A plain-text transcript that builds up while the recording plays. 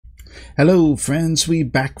Hello friends, we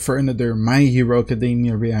back for another My Hero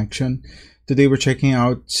Academia reaction. Today we're checking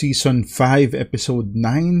out Season 5, Episode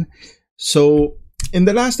 9. So, in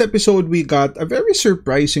the last episode, we got a very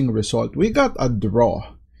surprising result. We got a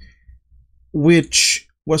draw, which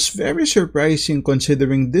was very surprising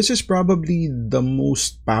considering this is probably the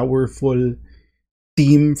most powerful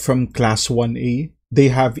team from Class 1A. They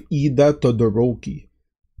have Ida Todoroki.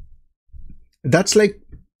 That's like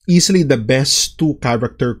easily the best two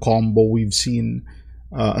character combo we've seen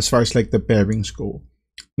as far as like the pairings go.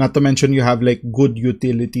 Not to mention you have like good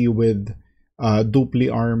utility with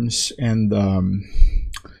Dupli Arms and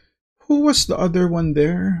who was the other one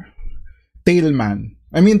there? Tailman.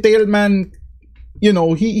 I mean Tailman, you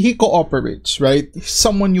know, he cooperates, right?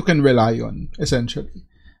 Someone you can rely on, essentially.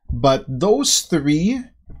 But those three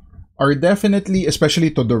are definitely, especially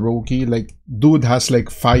Todoroki, like dude has like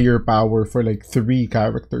firepower for like 3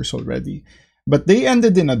 characters already. But they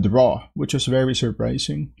ended in a draw, which was very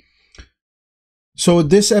surprising. So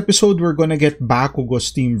this episode we're gonna get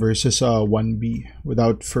Bakugo's team versus 1B.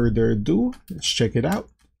 Without further ado, let's check it out.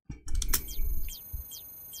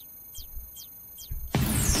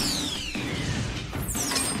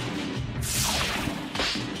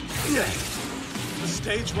 The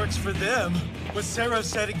stage works for them. With Sero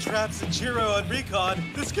setting traps and Jiro on recon,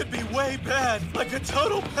 this could be way bad, like a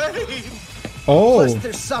total pain. Oh. Plus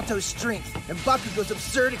there's Sato's strength and Bakugo's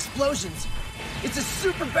absurd explosions. It's a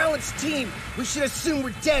super balanced team. We should assume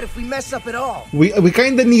we're dead if we mess up at all. We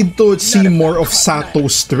kinda need to see more of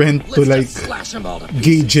Sato's strength to like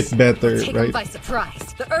gauge it better, Take right? them by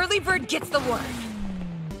surprise. The early bird gets the worm.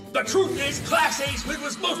 The truth is, Class A's win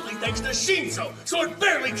was mostly thanks to Shinzo, so it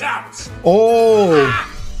barely counts.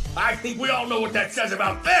 Oh. I think we all know what that says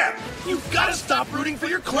about them. You've got to stop rooting for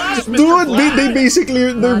your class, Dude,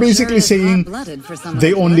 Mr. they're basically saying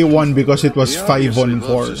they only won because it was He 5 on obviously 4.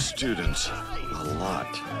 loves his students a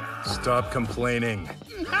lot. Stop complaining.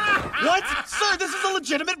 What? Sir, this is a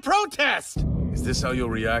legitimate protest! Is this how you'll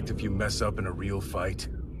react if you mess up in a real fight?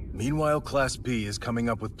 Meanwhile, Class B is coming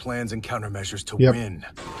up with plans and countermeasures to win.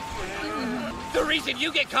 The reason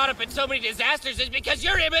you get caught up in so many disasters is because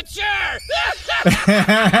you're immature!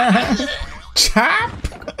 Chap!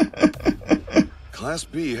 Class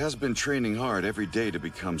B has been training hard every day to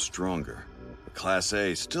become stronger. But Class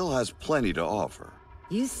A still has plenty to offer.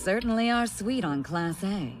 You certainly are sweet on Class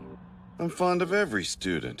A. I'm fond of every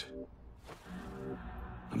student.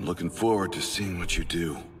 I'm looking forward to seeing what you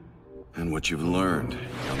do. And what you've learned,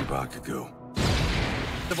 young Bakugo.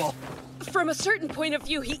 From a certain point of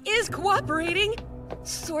view, he is cooperating.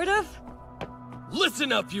 Sort of.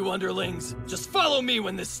 Listen up, you underlings. Just follow me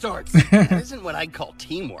when this starts. That isn't what I'd call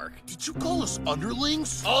teamwork. Did you call us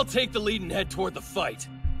underlings? I'll take the lead and head toward the fight.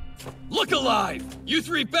 Look alive! You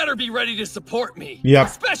 3 better be ready to support me. Yep.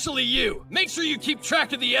 Especially you. Make sure you keep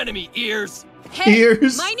track of the enemy, ears. Hey,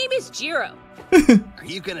 Ears. my name is Jiro. Are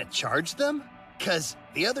you gonna charge them? Cause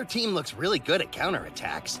the other team looks really good at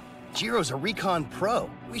counterattacks. Jiro's a recon pro.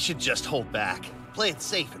 We should just hold back. Play it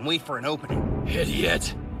safe and wait for an opening.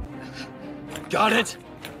 Idiot. Got it?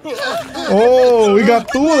 Oh, we got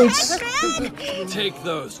tools. Take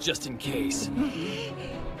those just in case.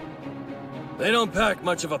 They don't pack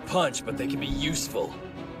much of a punch, but they can be useful.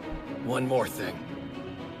 One more thing.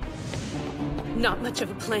 Not much of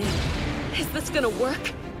a plan. Is this gonna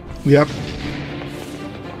work? Yep.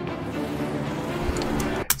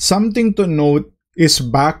 Something to note is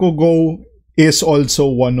Bakugo is also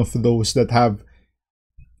one of those that have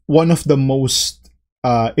one of the most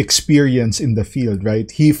experience in the field,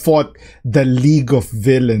 right? He fought the League of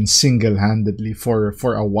Villains single-handedly for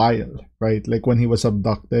a while, right? Like when he was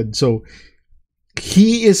abducted. So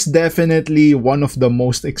he is definitely one of the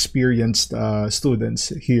most experienced students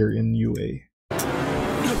here in UA.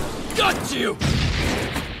 Got you!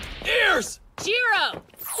 Ears! Jiro!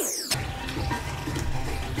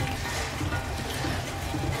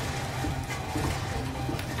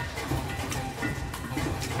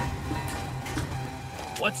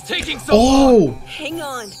 What's taking so long? Oh! Hang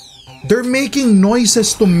on. They're making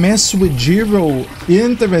noises to mess with Jiro.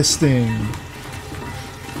 Interesting.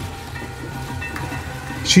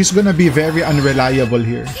 She's gonna be very unreliable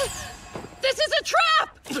here. This is a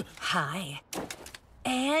trap! Hi.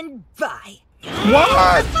 And bye.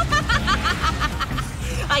 What?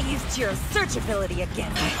 I used Jiro's search ability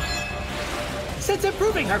again. Since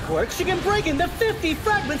improving her quirk, she can break into 50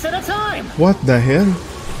 fragments at a time! What the hell?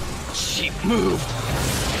 Cheap move.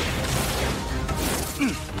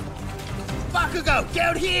 Bakugo,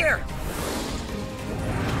 down here!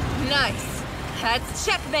 Nice. That's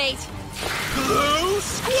checkmate. Glue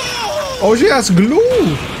Squall! Oh, she has glue!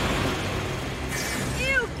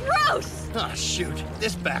 Ew, gross! Gross! Ah, shoot.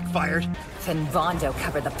 This backfired. Then Vondo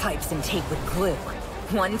covered the pipes and tape with glue.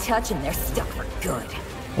 One touch and they're stuck for good.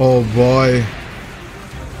 Oh boy.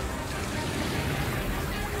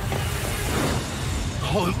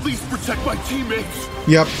 I'll at least protect my teammates.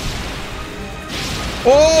 Yep.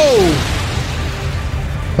 Oh!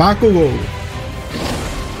 Bakugo.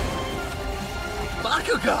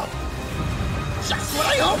 Bakugo! Just what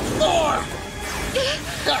I hoped for!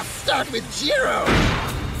 I'll start with Jiro!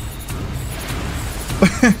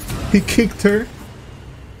 He kicked her.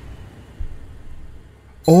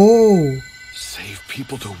 Oh. Save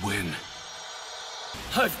people to win.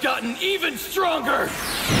 I've gotten even stronger!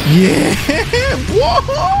 Yeah.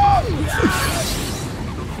 Whoa.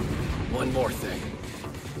 One more thing.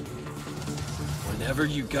 Whenever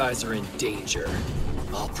you guys are in danger,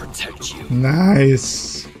 I'll protect you.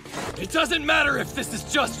 Nice. It doesn't matter if this is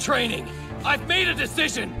just training. I've made a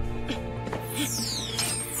decision.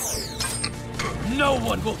 No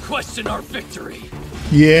one will question our victory.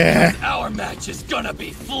 Yeah. Our match is gonna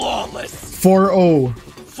be flawless. 4-0.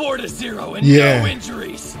 4-0 and Yeah. no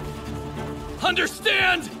injuries.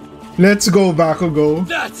 Understand? Let's go, Bakugo.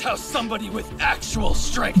 That's how somebody with actual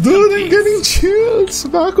strength Dude, I'm competes. getting chills.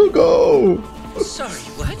 Bakugo. Sorry,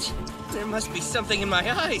 what? There must be something in my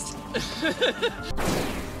eyes.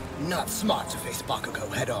 Not smart to face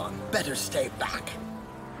Bakugo head on. Better stay back.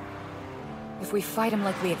 If we fight him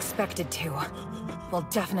like we expected to, we'll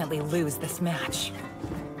definitely lose this match.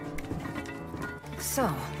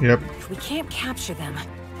 So, Yep. if we can't capture them,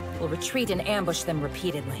 we'll retreat and ambush them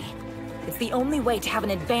repeatedly. It's the only way to have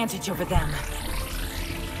an advantage over them.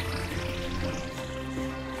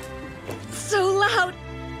 So loud!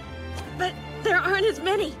 But there aren't as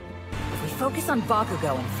many. If we focus on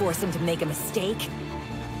Bakugo and force him to make a mistake,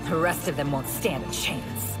 the rest of them won't stand a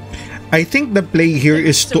chance. I think the play here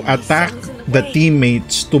is to attack the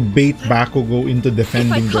teammates to bait Bakugo into If I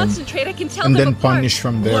defending them. concentrate, I can tell And them then apart. punish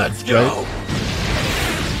from there. Let's go. Right?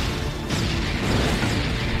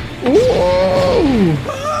 Whoa!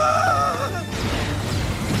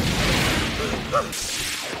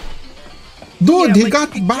 Dude, he got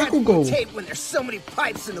Bakugo. Tape when there's so many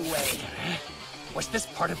pipes in the way. Was this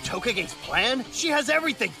part of Tokage's plan? She has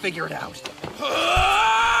everything figured out.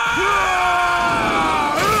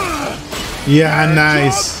 Yeah,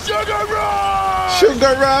 nice. Sugar Rush!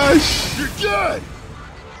 Sugar Rush. You're good!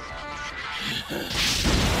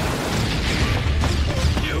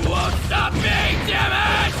 You won't stop me,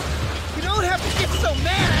 damn it! You don't have to get so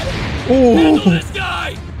mad. Handle Oh, this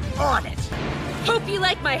guy! On it. Hope you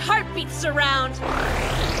like my heartbeat surround.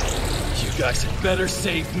 You guys had better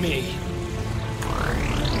save me.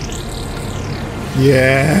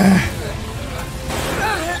 yeah.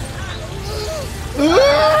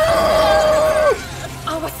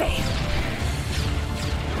 Awase!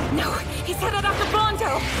 No, he's headed after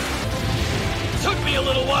Bondo! Took me a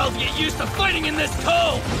little while to get used to fighting in this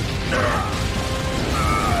cold.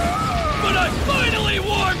 But I finally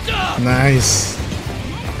warmed up! Nice.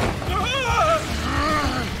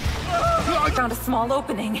 Found a small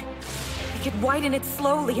opening. We could widen it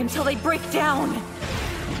slowly until they break down.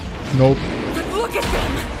 Nope. But look at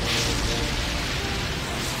them!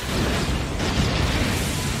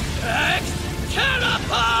 X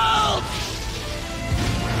catapult!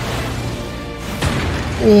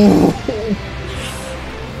 Oh.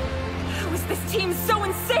 How is this team so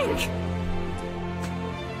in sync?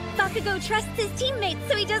 Bakugo trusts his teammates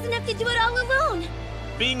so he doesn't have to do it all alone.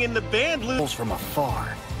 Being in the band loses. From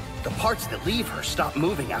afar. The parts that leave her stop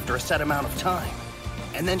moving after a set amount of time.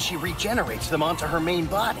 And then she regenerates them onto her main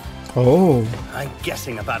body. Oh. I'm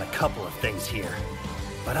guessing about a couple of things here.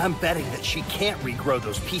 But I'm betting that she can't regrow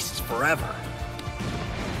those pieces forever.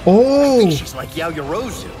 I Oh. think she's like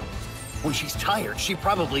Yaoyorozu. When she's tired, she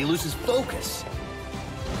probably loses focus.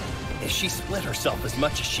 If she split herself as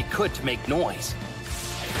much as she could to make noise,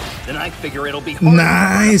 then I figure it'll be harder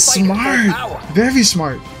Nice. for her to fight at full Smart. power. Very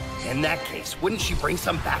smart. In that case, wouldn't she bring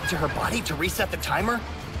some back to her body to reset the timer?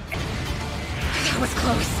 That was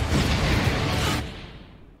close.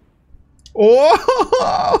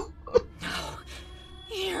 Oh.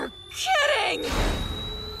 You're kidding!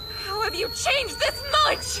 How have you changed this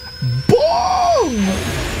much? Boom.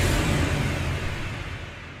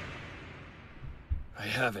 I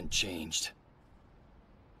haven't changed.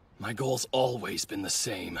 My goal's always been the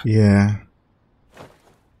same. Yeah.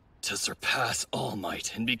 To surpass All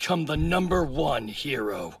Might and become the #1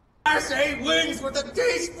 hero. Class A wins with the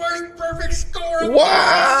day's first perfect score of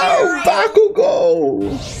Wow. 0.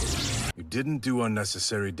 Bakugo. You didn't do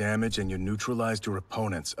unnecessary damage and you neutralized your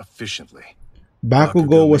opponents efficiently.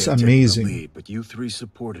 Bakugo was may have taken the amazing. lead, but you three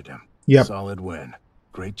supported him. Yep. Solid win.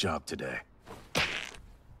 Great job today.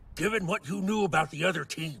 Given what you knew about the other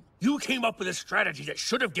team, you came up with a strategy that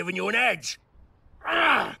should have given you an edge.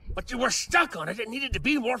 But you were stuck on it and needed to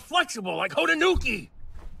be more flexible, like Hotanuki.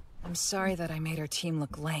 I'm sorry that I made our team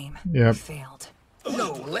look lame. Yep. We failed.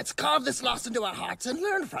 No, let's carve this loss into our hearts and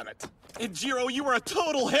learn from it. And Jiro, you were a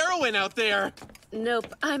total heroine out there.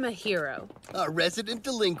 Nope, I'm a hero. A resident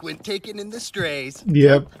delinquent taken in the strays.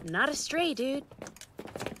 Yep. Not a stray, dude.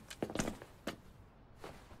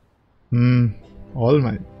 All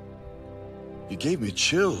Might. You gave me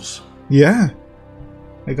chills. Yeah.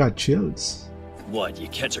 I got chills. What, you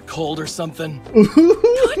catch a cold or something?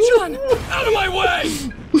 John! Out of my way!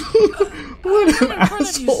 What an In front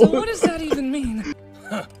of you, so asshole. what does that even mean?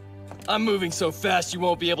 I'm moving so fast you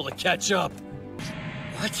won't be able to catch up.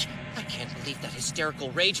 What? I can't believe that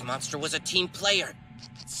hysterical rage monster was a team player.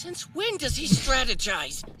 Since when does he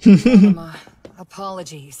strategize?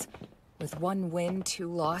 Apologies. With 1 win,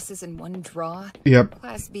 2 losses, and 1 draw, Yep.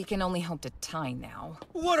 Class B can only hope to tie now.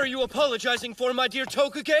 What are you apologizing for, my dear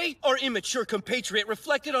Tokage? Our immature compatriot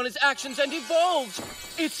reflected on his actions and evolved.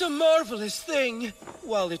 It's a marvelous thing.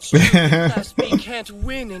 While it's true that Class B can't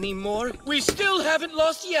win anymore, we still haven't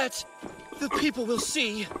lost yet. The people will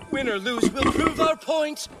see. Win or lose, we'll prove our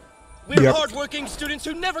point. We're Yep. hardworking students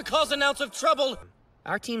who never cause an ounce of trouble.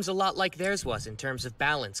 Our team's a lot like theirs was in terms of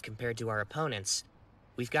balance compared to our opponents.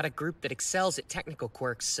 We've got a group that excels at technical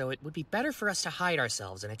quirks, so it would be better for us to hide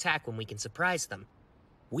ourselves and attack when we can surprise them.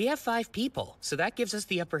 We have 5 people, so that gives us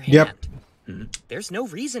the upper hand. There's no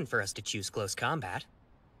reason for us to choose close combat.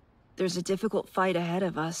 There's a difficult fight ahead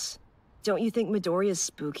of us. Don't you think Midoriya's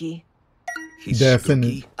spooky?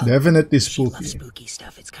 Definitely She loves spooky. spooky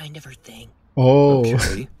stuff. It's kind of her thing. Oh.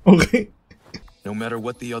 Okay. Okay. No matter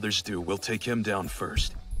what the others do, we'll take him down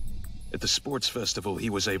first. At the sports festival, he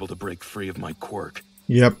was able to break free of my quirk.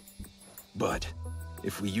 Yep. But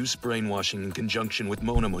if we use brainwashing in conjunction with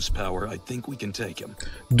Monomu's power, I think we can take him.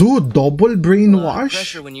 Dude, double brainwash?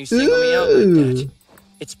 Pressure when you single me out like that.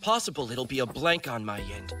 It's possible it'll be a blank on my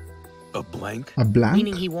end. A blank? A blank?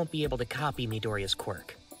 Meaning he won't be able to copy Midoriya's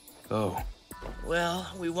quirk. Oh. Well,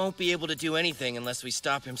 we won't be able to do anything unless we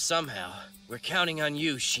stop him somehow. We're counting on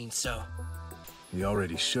you, Shinso. He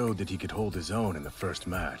already showed that he could hold his own in the first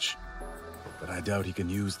match. But I doubt he can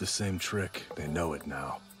use the same trick. They know it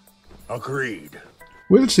now. Agreed.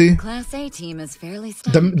 We'll see. Class A team is fairly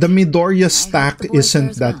stacked. The Midoriya stack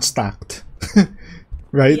isn't that stacked.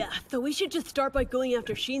 Right? Yeah, though we should just start by going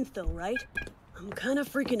after Shinso, right? I'm kind of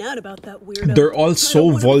freaking out about that weirdo. They're all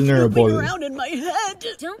so vulnerable. Around in my head.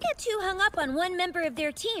 Don't get too hung up on one member of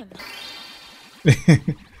their team.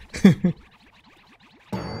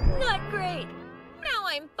 Not great. Now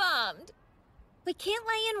I'm bummed. We can't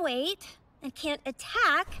lie in wait. I can't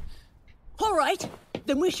attack. All right,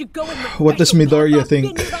 then we should go in the What does Midoriya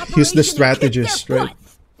think? He's the strategist, right?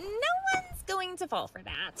 No one's going to fall for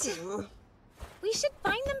that. We should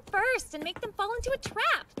find them first and make them fall into a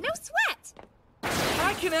trap. No sweat.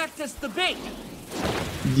 I can act as the bait.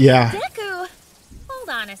 Yeah. Deku, hold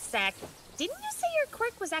on a sec. Didn't you say your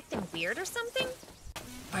quirk was acting weird or something?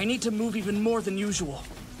 I need to move even more than usual.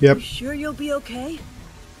 Yep. You sure you'll be okay?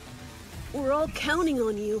 We're all counting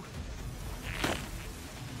on you.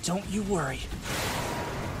 Don't you worry.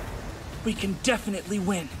 We can definitely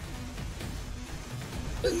win.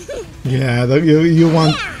 Yeah, you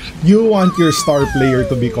want your star player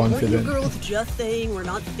to be Weren't confident. you girls just saying we're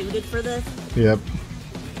not suited for this? Yep.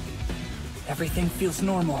 Everything feels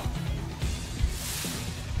normal.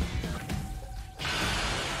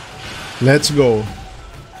 Let's go.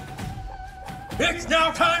 It's now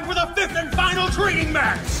time for the 5th and final training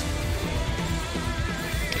match!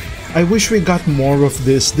 I wish we got more of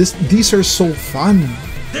this. These are so fun.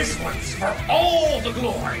 This one's for all the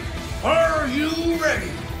glory. Are you ready?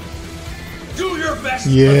 Do your best.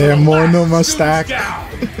 Yeah, to the Monoma last stack. students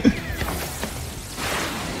down.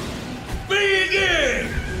 Begin.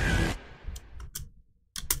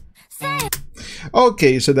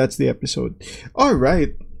 Okay, so that's the episode. All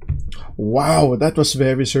right. Wow, that was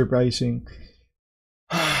very surprising.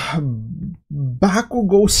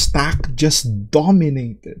 Bakugo stack just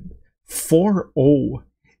dominated 4-0,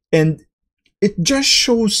 and it just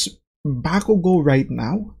shows Bakugo right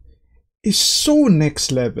now is so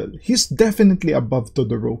next level. He's definitely above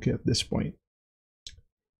Todoroki at this point.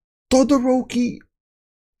 Todoroki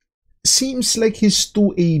seems like he's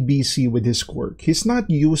too ABC with his quirk. He's not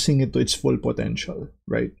using it to its full potential,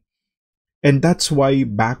 right? And that's why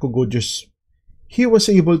Bakugo he was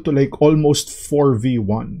able to like almost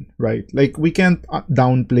 4v1, right? Like we can't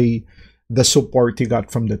downplay the support he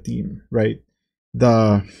got from the team, right?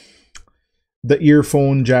 The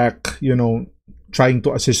earphone jack, trying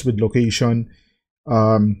to assist with location.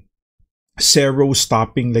 Zero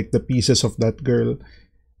stopping like the pieces of that girl.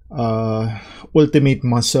 Ultimate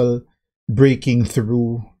Muscle breaking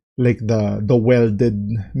through like the welded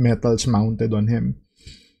metals mounted on him.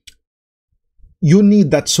 You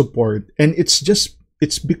need that support, and it's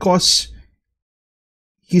because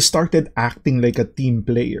he started acting like a team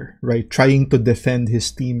player, right? Trying to defend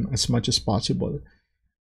his team as much as possible.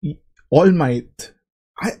 All Might,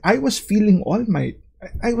 I was feeling All Might.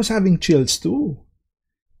 I was having chills too.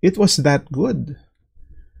 It was that good.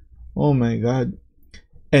 Oh my god.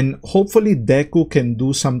 And hopefully Deku can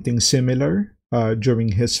do something similar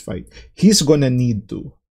during his fight. He's gonna need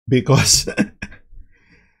to, because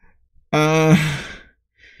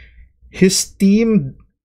his team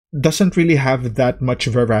doesn't really have that much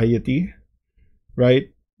variety,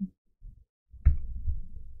 right?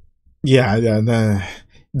 Yeah.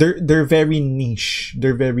 They're very niche.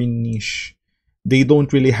 They're very niche. They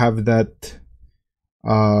don't really have that,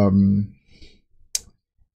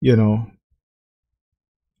 you know,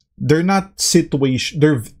 they're not situation.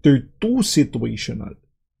 They're too situational,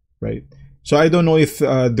 right? So I don't know if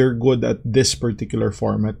they're good at this particular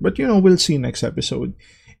format, but we'll see next episode.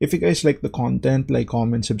 If you guys like the content, like,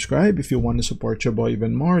 comment, subscribe. If you want to support your boy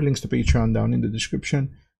even more, links to Patreon down in the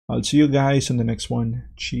description. I'll see you guys on the next one.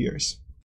 Cheers.